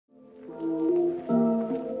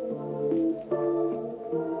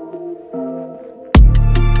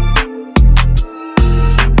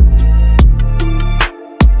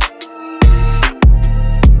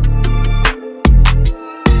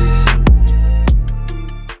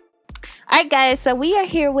Alright guys, so we are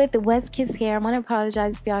here with the 𝚘𝚜 hair. I'm going to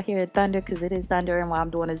apologize if y'all hear thunder because it is thundering while I'm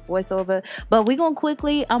doing this voiceover. But we're going to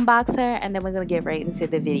quickly unbox her and then we're going to get right into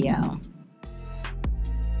the video.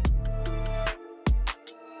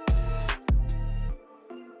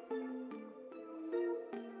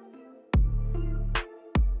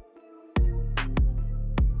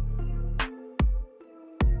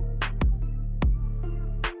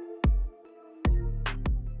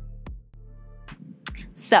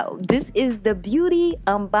 So this is the beauty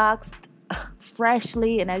unboxed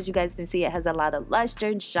freshly, and as you guys can see, it has a lot of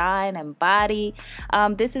luster, shine, and body.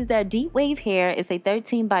 This is their deep wave hair. It's a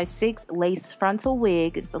 13 by 6 lace frontal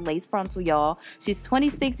wig. It's the lace frontal, y'all. She's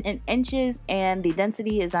 26 inches and the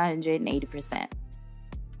density is 180%.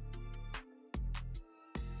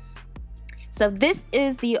 So this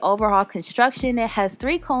is the overall construction. It has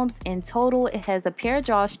 3 combs in total. It has a pair of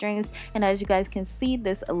drawstrings, and as you guys can see,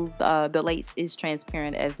 this the lace is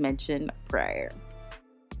transparent as mentioned prior.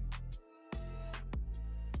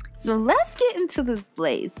 So let's get into this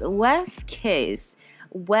lace. 𝚘𝚜,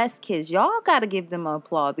 y'all gotta give them an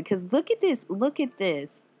applause because look at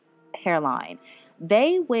this hairline.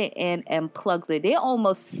 They went in and plugged it. They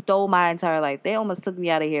almost stole my entire life. They almost took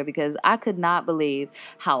me out of here because I could not believe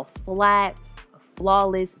how flat,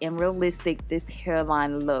 flawless, and realistic this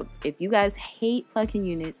hairline looked. If you guys hate plucking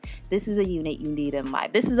units, this is a unit you need in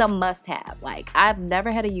life. This is a must-have. Like, I've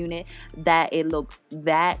never had a unit that it looked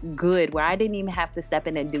that good where I didn't even have to step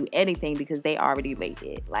in and do anything because they already laid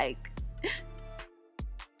it. Like,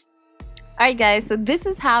 alright guys, so this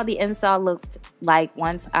is how the install looked like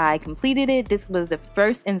once I completed it. This was the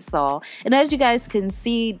first install, and as you guys can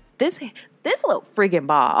see, this look freaking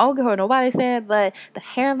bald. I don't care what nobody said, but the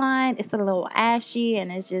hairline is a little ashy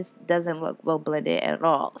and it just doesn't look well blended at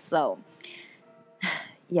all. So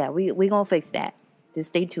yeah, we gonna fix that. Just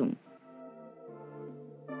stay tuned.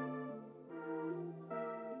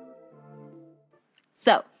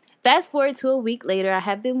 So fast forward to a week later, I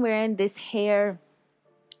have been wearing this hair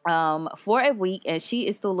for a week and she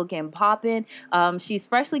is still looking popping. She's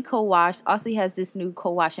freshly co-washed. Aussie has this new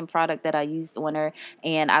co-washing product that I used on her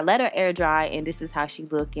and I let her air dry, and this is how she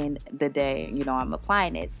looking the day I'm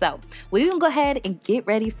applying it. So we're gonna go ahead and get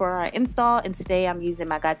ready for our install, and today I'm using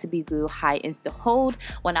my 𝚬𝚑 High Insta Hold.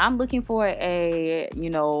 When I'm looking for a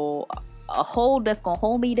hold that's gonna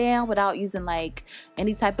hold me down without using like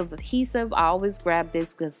any type of adhesive, I always grab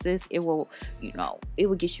this because it will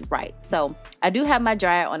get you right. So I do have my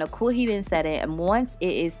dryer on a cool heating setting, and once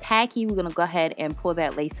it is tacky, we're gonna go ahead and pull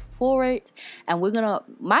that lace forward. And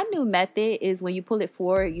my new method is when you pull it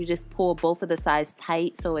forward, you just pull both of the sides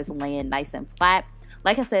tight so it's laying nice and flat.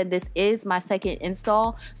 Like I said, this is my second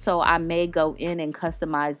install, so I may go in and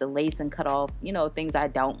customize the lace and cut off, things I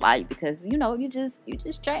don't like because, you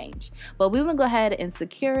just change. But we will go ahead and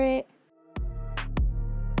secure it.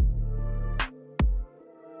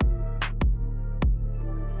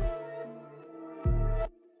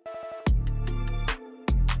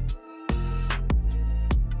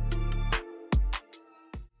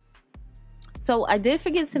 So I did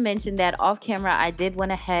forget to mention that off camera I did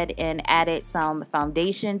went ahead and added some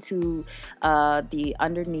foundation to the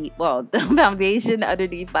foundation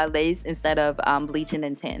underneath my lace instead of bleaching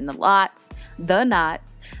and tinting the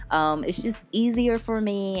knots. It's just easier for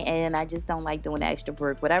me, and I just don't like doing extra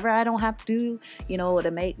work. Whatever I don't have to do,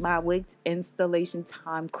 to make my wig installation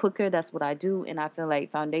time quicker, that's what I do, and I feel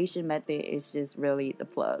like foundation method is just really the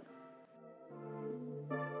plug.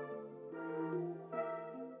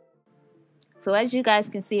 So as you guys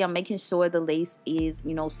can see, I'm making sure the lace is,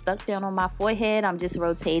 stuck down on my forehead. I'm just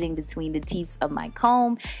rotating between the tips of my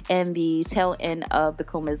comb and the tail end of the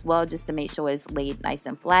comb as well, just to make sure it's laid nice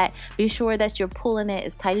and flat. Be sure that you're pulling it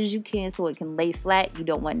as tight as you can so it can lay flat. You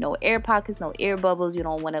don't want no air pockets, no air bubbles. You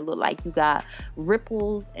don't want to look like you got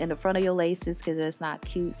ripples in the front of your laces because that's not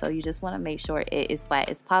cute. So you just want to make sure it is flat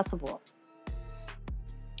as possible.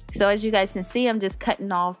 So as you guys can see, I'm just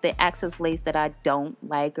cutting off the excess lace that I don't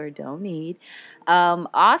like or don't need.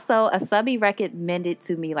 Also, a subby recommended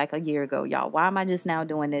to me like a year ago, y'all. Why am I just now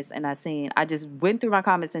doing this? And I just went through my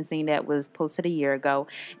comments and seen that was posted a year ago.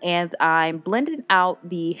 And I'm blending out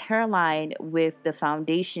the hairline with the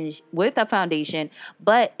foundation,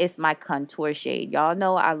 but it's my contour shade. Y'all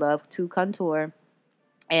know I love to contour.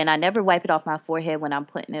 And I never wipe it off my forehead when I'm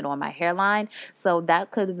putting it on my hairline. So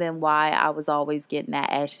that could have been why I was always getting that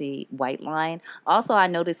ashy white line. Also, I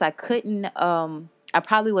noticed I couldn't I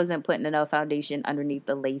probably wasn't putting enough foundation underneath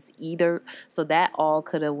the lace either. So that all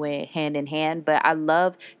could have went hand in hand. But I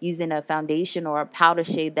love using a foundation or a powder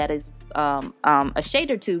shade that is a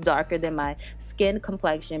shade or two darker than my skin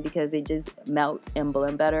complexion, because it just melts and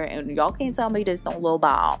blend better. And y'all can't tell me this don't little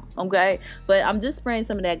bomb, okay? But I'm just spraying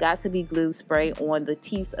some of that got2b glue spray on the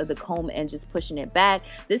teeth of the comb and just pushing it back.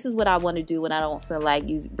 This is what I want to do when I don't feel like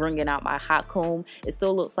bringing out my hot comb. It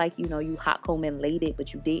still looks like, you know, you hot comb and laid it,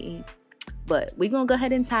 but you didn't. But we're gonna go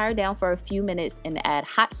ahead and tire down for a few minutes and add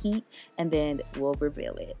hot heat, and then we'll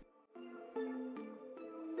reveal it.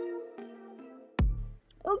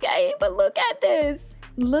 Okay, but look at this.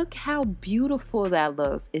 Look how beautiful that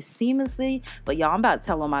looks. It's seamlessly, but y'all, I'm about to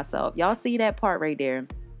tell on myself. Y'all see that part right there?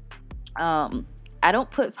 I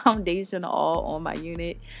don't put foundation all on my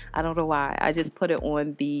unit. I don't know why. I just put it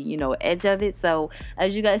on the, you know, edge of it. So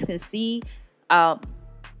as you guys can see, don't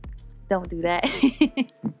do that.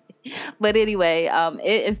 But anyway,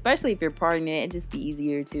 especially if you're parting it, it'd just be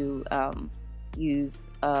easier to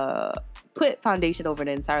put foundation over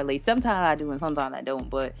the entire lace. Sometimes I do and sometimes I don't,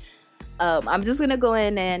 but I'm just gonna go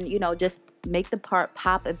in and, you know, just make the part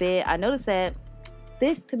pop a bit. I noticed that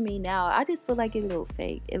this, to me now, I just feel like it looks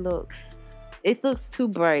fake. It looks too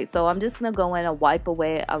bright, so I'm just gonna go in and wipe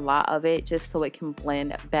away a lot of it just so it can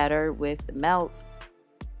blend better with the melt.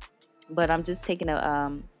 But I'm just taking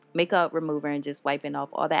a makeup remover and just wiping off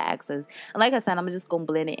all that excess. And like I said, I'm just gonna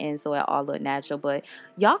blend it in so it all look natural. But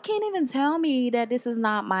y'all can't even tell me that this is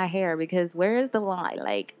not my hair, because where is the line?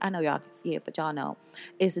 Like, I know y'all can see it, but y'all know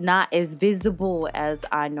it's not as visible as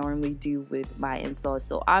I normally do with my installs.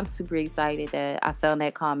 So I'm super excited that I found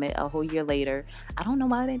that comment a whole year later. I don't know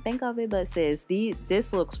why I didn't think of it, but sis,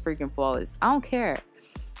 this looks freaking flawless. I don't care.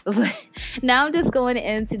 Now I'm just going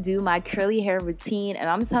in to do my curly hair routine, and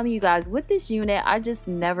I'm telling you guys, with this unit,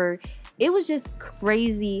 it was just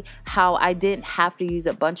crazy how I didn't have to use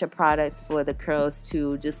a bunch of products for the curls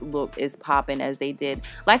to just look as popping as they did.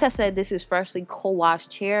 Like I said, this is freshly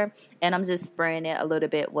co-washed hair, and I'm just spraying it a little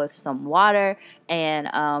bit with some water. And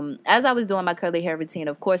as I was doing my curly hair routine,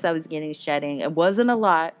 of course I was getting shedding. It wasn't a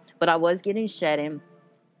lot, but I was getting shedding.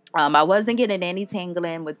 I wasn't getting any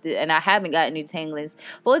tangling with it, and I haven't got any tanglings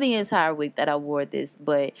for the entire week that I wore this,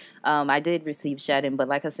 but I did receive shedding. But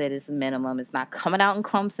like I said, it's minimum. It's not coming out in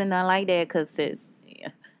clumps and nothing like that, because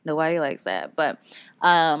nobody likes that. But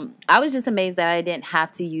I was just amazed that I didn't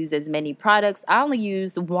have to use as many products. I only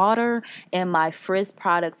used water and my Frizz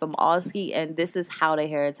product from Aussie, and this is how the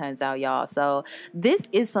hair turns out, y'all. So this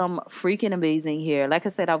is some freaking amazing hair. Like I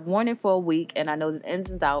said, I've worn it for a week, and I know the ins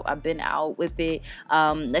and outs. I've been out with it.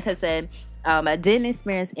 Like I said, I didn't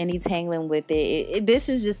experience any tangling with it. This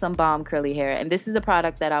was just some bomb curly hair, and this is the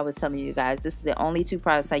product that I was telling you guys. This is the only 2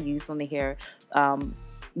 products I used on the hair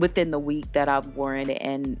within the week that I've worn it.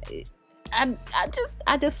 And I'm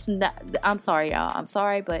sorry, y'all. I'm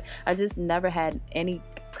sorry, but I just never had any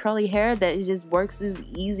curly hair that just works as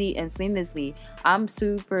easy and seamlessly. I'm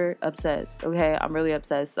super obsessed. Okay, I'm really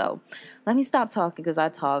obsessed. So let me stop talking, because I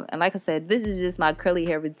talk. And like I said, this is just my curly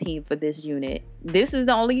hair routine for this unit. This is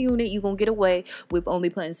the only unit you're gonna get away with only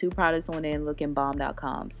putting 2 products on it and looking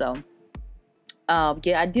bomb.com. So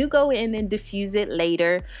yeah, I do go in and diffuse it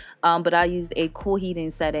later, but I used a cool heating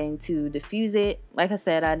setting to diffuse it. Like I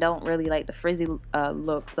said, I don't really like the frizzy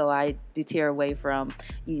look, so I deter away from,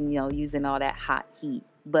 you know, using all that hot heat.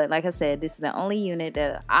 But like I said, this is the only unit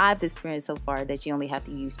that I've experienced so far that you only have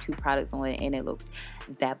to use 2 products on it, and it looks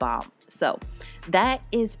that bomb. So that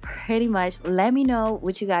is pretty much. Let me know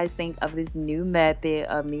what you guys think of this new method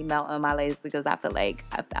of me melting my lace, because I feel like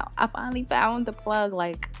I finally found the plug.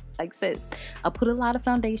 Like sis, I put a lot of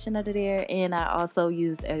foundation under there, and I also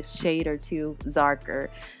used a shade or 2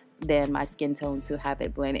 darker than my skin tone to have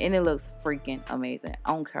it blend, and it looks freaking amazing.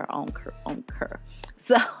 I don't care.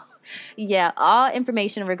 So yeah, all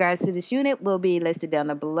information in regards to this unit will be listed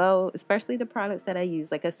down below, especially the products that I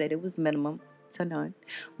use. Like I said, it was minimum to none.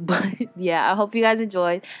 But yeah, I hope you guys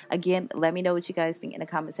enjoyed. Again, let me know what you guys think in the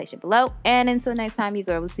comment section below, and until next time, you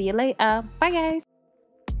girl, will see you later. Bye guys.